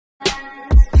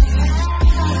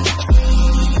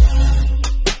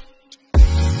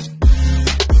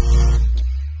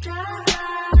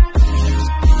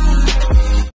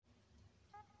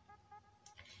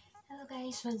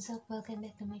What's up? Welcome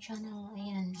back to my channel.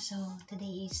 Ayan, so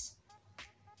today is,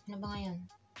 ano ba ngayon?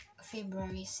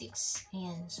 February 6.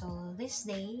 Ayan, so this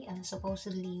day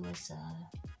supposedly was a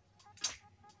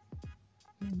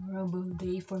memorable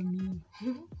day for me.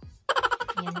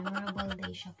 Yeah, memorable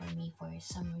day siya for me for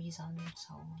some reason.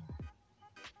 So,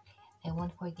 I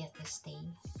won't forget this day.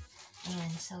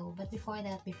 Ayan, so, but before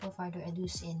that, before further ado,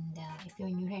 and if you're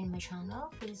new here in my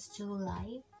channel, please do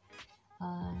like,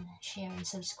 share and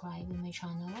subscribe in my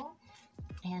channel,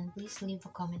 and please leave a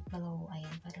comment below,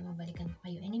 ayan, para mabalikan ko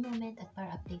kayo any moment at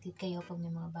para updated kayo pag may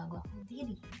mga bago akong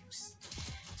videos.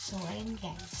 So ayun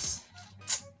guys,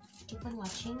 keep on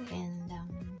watching and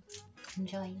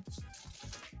enjoy.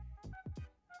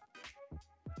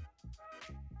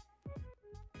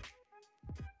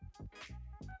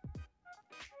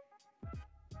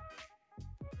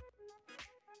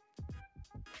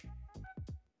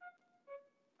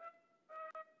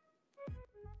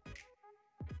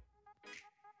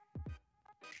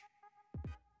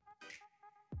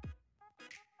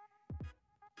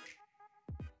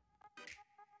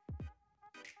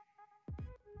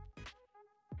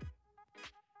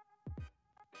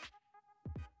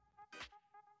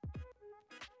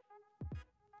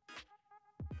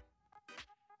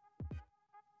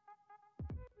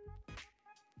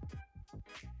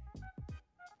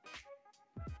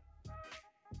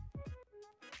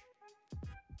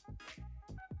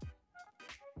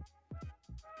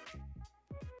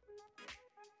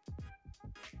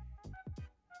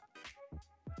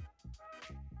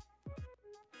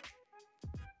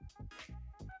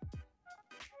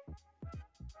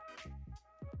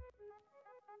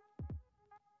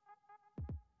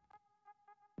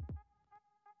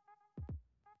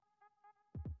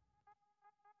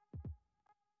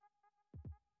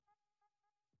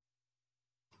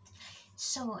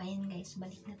 So, ayun guys,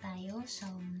 balik na tayo. So,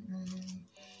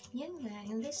 yun nga,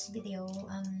 in this video,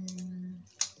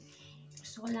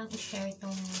 gusto ko lang i-share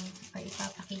tong, or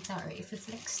ipapakita, or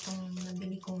i-flex tong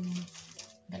nabili kong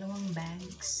dalawang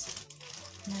bags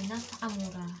na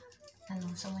napakamura,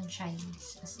 sa One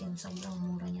Shines, as in, sobrang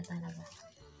mura niya talaga.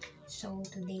 So,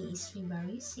 today is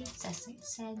February 6, as I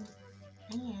said,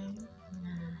 ayan,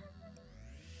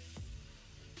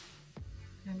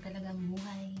 meron talagang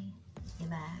buhay,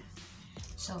 diba?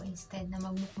 So, instead na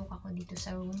magmukmuk ako dito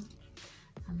sa room,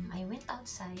 I went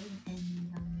outside and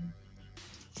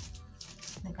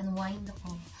nag-unwind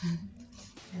ako.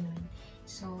 Ganun.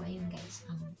 So, ayun guys,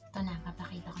 ito na,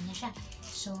 papakita ko na siya.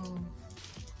 So,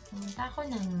 pumunta ako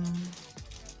ng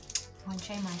One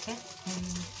Shine Market and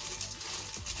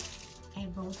I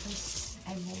bought this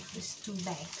 2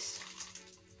 bags.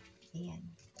 Ayan.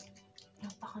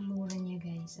 Napakamura niya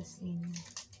guys, as in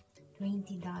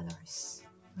 $20.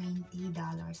 $20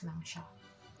 lang siya.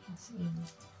 As in,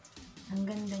 ang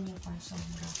ganda niya pa,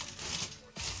 sobra.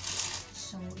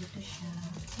 So, ito siya.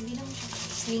 Hindi naman siya,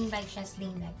 sling bag siya,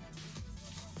 sling bag.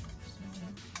 So,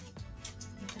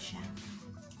 ito siya.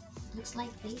 Looks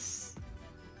like this.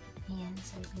 Ayan,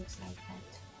 so it looks like that.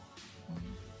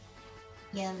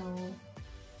 Yellow.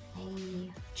 I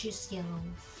choose yellow.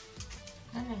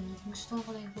 Ano, gusto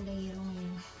ko lang yung kulay yellow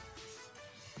ngayon.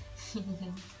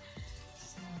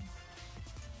 So,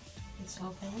 it's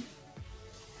open.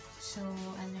 So,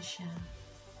 ano siya?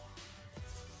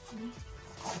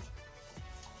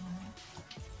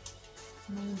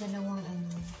 May dalawang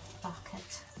pocket.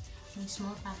 May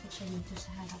small pocket siya dito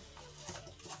sa harap.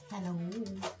 Hello.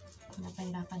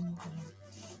 Napahirapan mo ko yan.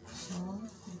 So,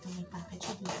 dito may pocket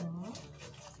siya dito.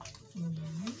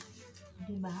 Ayan.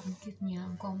 Diba? Ang cute niya.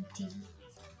 Ang comfy.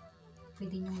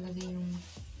 Pwede niyong lagay yung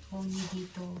phone niyo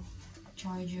dito.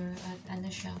 Charger. At ano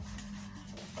siya.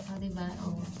 Diba?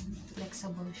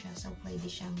 Flexible siya. So, pwede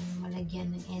siyang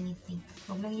malagyan ng anything.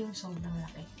 Huwag lang yung sobrang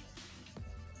laki.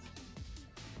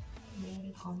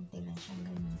 Very comfy lang siyang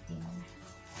gamitin.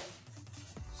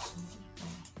 So, ito.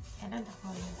 Pero the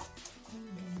color. Ang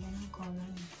ganda ng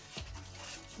color.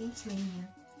 Yung slim niya.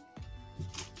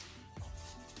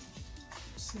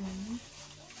 Slim.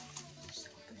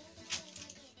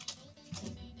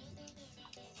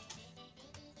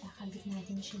 Nakabit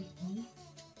natin siya dito.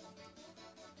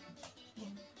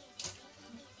 Yan.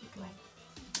 It like.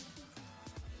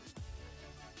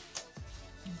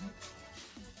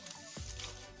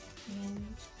 And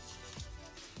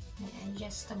may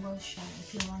adjustable siya.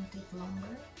 If you want it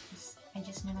longer, just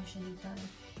adjust nyo lang siya dito.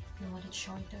 If you want it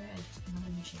shorter, adjust nyo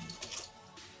lang siya dito.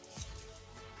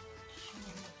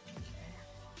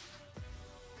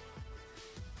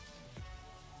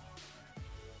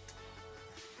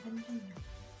 Ganda niya.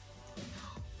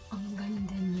 Ang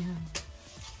ganda niya.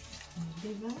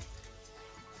 Diba?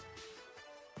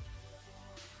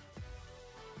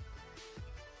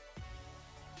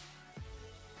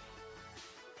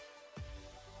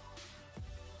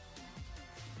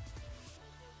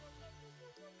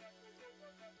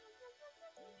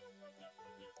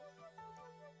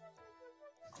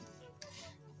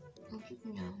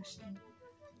 din.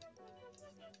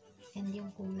 And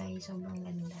yung kulay, sobrang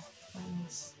ganda.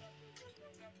 Promise.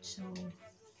 So,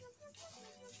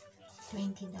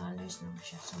 $20 lang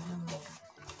siya. Sobrang mura.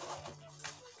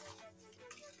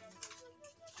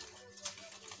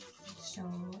 So,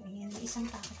 ayan. May isang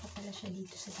packet pa pala siya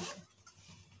dito sa likod.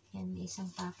 Ayan, may isang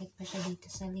packet pa siya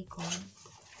dito sa likod.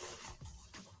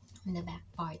 In the back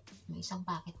part. May isang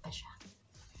packet pa siya.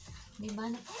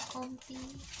 Diba? Napaka-comfy.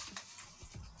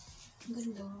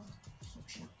 Ganda. So,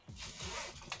 siya.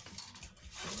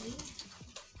 Okay.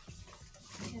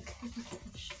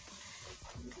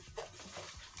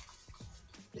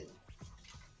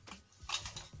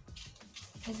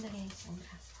 Ganda guys.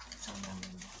 Sobrang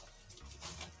ganda.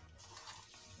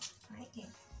 Okay.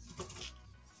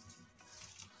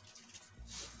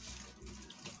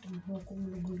 Ang buhok ko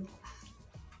gulo-gulo.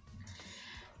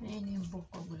 Ayan yung buhok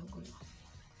ko gulo-gulo.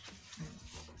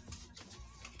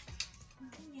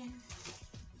 Ganyan.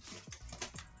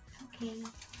 Okay.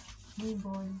 Move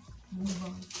on.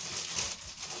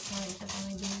 So, ito pa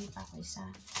may binili pa ako isa.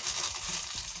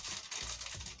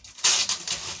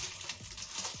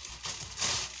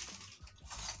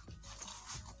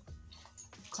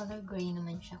 Color gray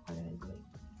naman siya. Color gray.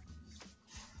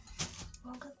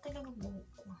 Wagad talaga buhok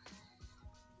ko.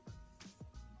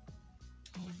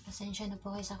 Ayan. Pasensya na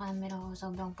po kayo sa camera ko.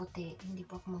 Sobrang puti. Hindi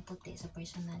po ako maputi sa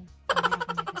personal. Camera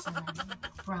ko na personal.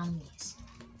 Promise.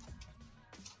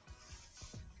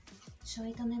 So,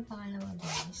 ito na yung pangalawa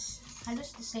guys.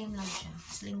 Halos the same lang siya.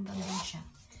 Slim lang din siya.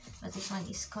 But this one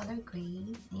is color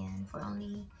gray. Ayan. For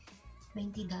only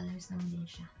 $20 lang din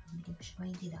siya. Bili ko siya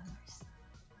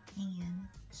 $20. Ayan.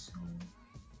 So,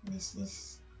 this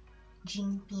is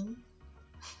Jingpin.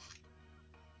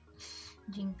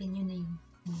 Jingpin yun na yun.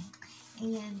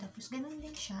 Ayan. Tapos, ganun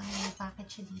din siya. May packet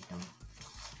siya dito.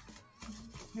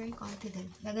 Very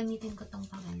confident. Gagamitin ko tong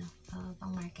pang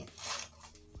pang market.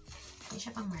 Hindi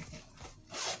siya pang market.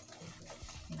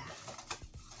 Diba?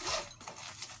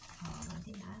 Oo,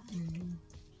 diba?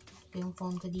 Ito yung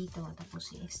phone ko dito.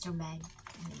 Tapos yung extra bag.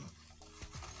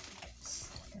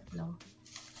 Tatlo.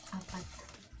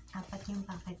 Apat yung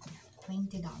packet niya.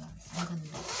 $20. Ang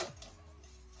ganda.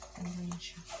 Ganda niya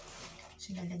siya.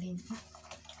 So, lalagay ko.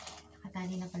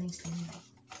 Nakatali na pala yung sling bag.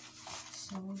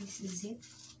 So, this is it.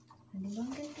 Diba?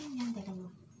 Ang ganda niya. Dalawa.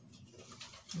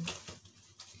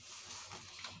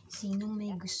 Sinong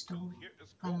may gusto?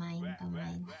 Kamay.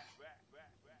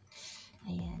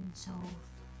 Ayan. So,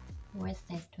 worth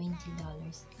it. $20.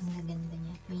 Ang gaganda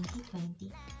niya. 20,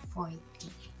 20, 40.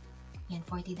 Ayan,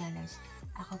 $40.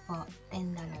 Ako po,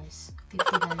 $10.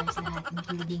 $50 lahat,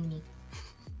 including me.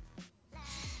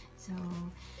 So,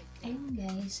 ayun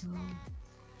guys. So,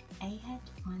 I had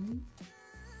fun.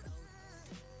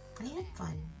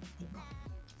 Diba?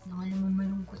 Naka naman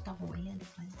malungkot ako. I had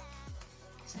fun.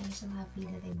 So, I'm so happy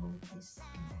that I bought this.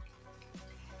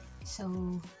 So,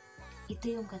 ito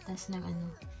yung katas ng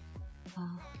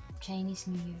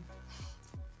Chinese New Year.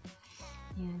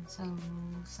 Yan. So,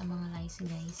 sa mga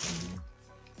laisi-laisi,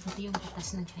 ito yung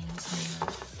katas ng Chinese New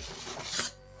Year.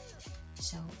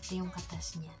 So, ito yung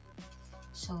katas niya.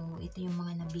 So, ito yung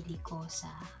mga nabili ko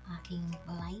sa aking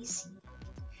laisi.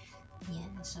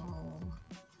 Yan.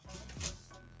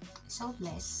 So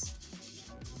blessed.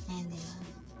 And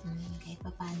kahit pa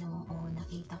paano,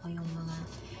 nakita ko yung mga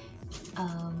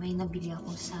may nabili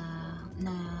ako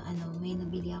may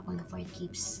nabili ako na for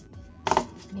keeps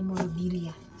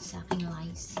memorabilia sa aking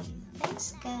laisi.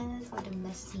 Thanks God for the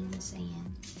blessings.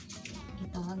 Ayan.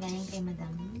 Ito, galing kay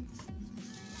Madam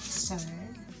Sir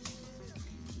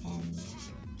and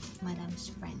Madam's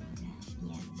friend.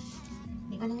 Yan.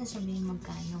 Hindi ko na sabihin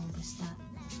magkano, basta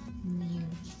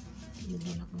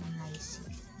bigyan ako ng laisi.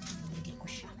 Bigyan ko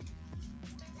siya.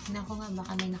 Naku nga,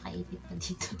 baka may nakaipit pa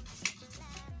dito.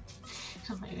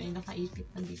 May nakaipit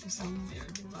pa dito somewhere,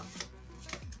 diba?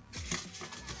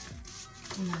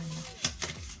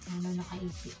 Wala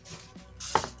nakaipit.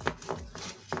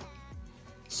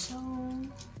 So,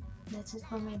 that's it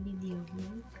for my video.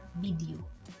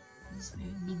 This is my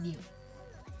video.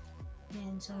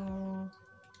 And so,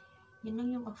 yun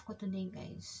lang yung off ko today,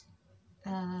 guys.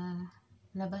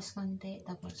 Labas konti,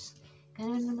 tapos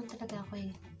ganun naman talaga ako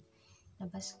eh.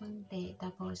 Labas konti,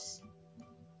 tapos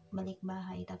balik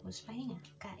bahay, tapos pahinga,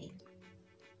 kain.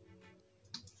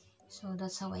 So,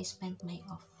 that's how I spent my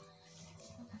off.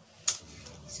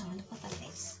 So, ano pa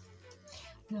guys?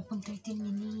 Wala pang 13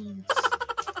 minutes.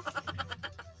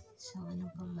 So,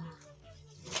 ano pa ba?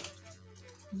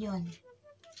 Yun.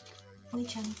 Uy,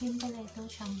 Champion pala ito.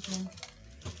 Champion.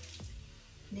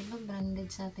 Diba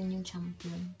branded sa atin yung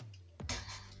Champion?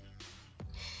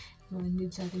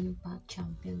 Branded sa atin yung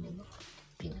Champion, diba?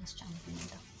 Pinas Champion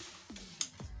ito.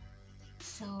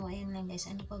 So, ayun lang guys.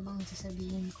 Ano pa bang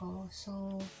sasabihin ko?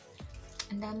 So,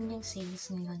 ang dami niyang sales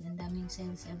ngayon. Ang daming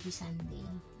sales every Sunday.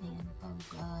 Ayan, pag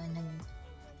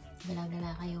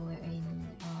nag-gala-gala kayo wherein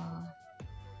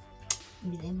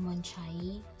within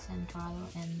Monchai, Central,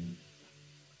 and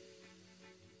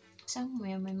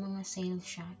somewhere may mga sales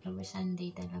siya. Every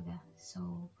Sunday talaga. So,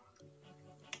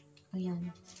 ayun.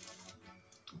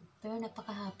 Pero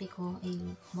napaka-happy ko ay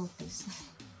about this.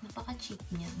 Napaka-cheap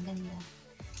niya. Ang ganda.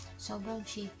 Sobrang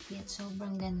cheap yet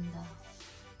sobrang ganda.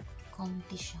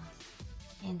 Comfy siya.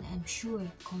 And I'm sure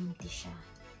comfy siya.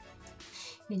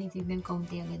 Binitignan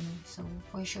comfy agad nun. So,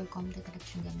 for sure comfy talaga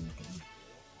siyang gamitin.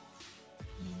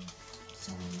 Ayan.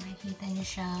 So, makikita niyo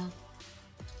siya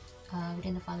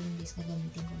within the following days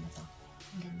gagamitin ko na to.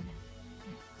 Ang ganda.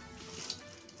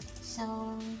 So,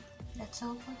 that's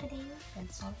all for today.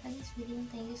 That's all for this video.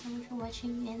 Thank you so much for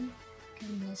watching and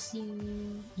God bless you.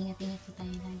 Ingat-ingat po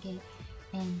tayo lagi.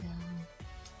 And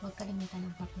huwag kalimutan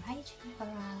ng proper hygiene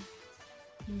para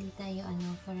hindi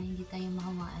tayo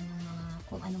mahawaan ng mga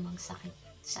kung anumang sakit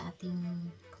sa ating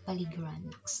kapaligiran.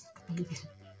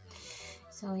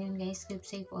 So, yun guys. Keep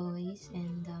safe always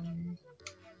and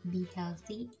be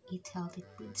healthy. Eat healthy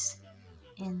foods.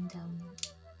 And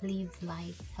live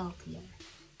life healthier.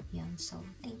 Yan. So,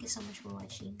 thank you so much for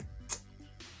watching.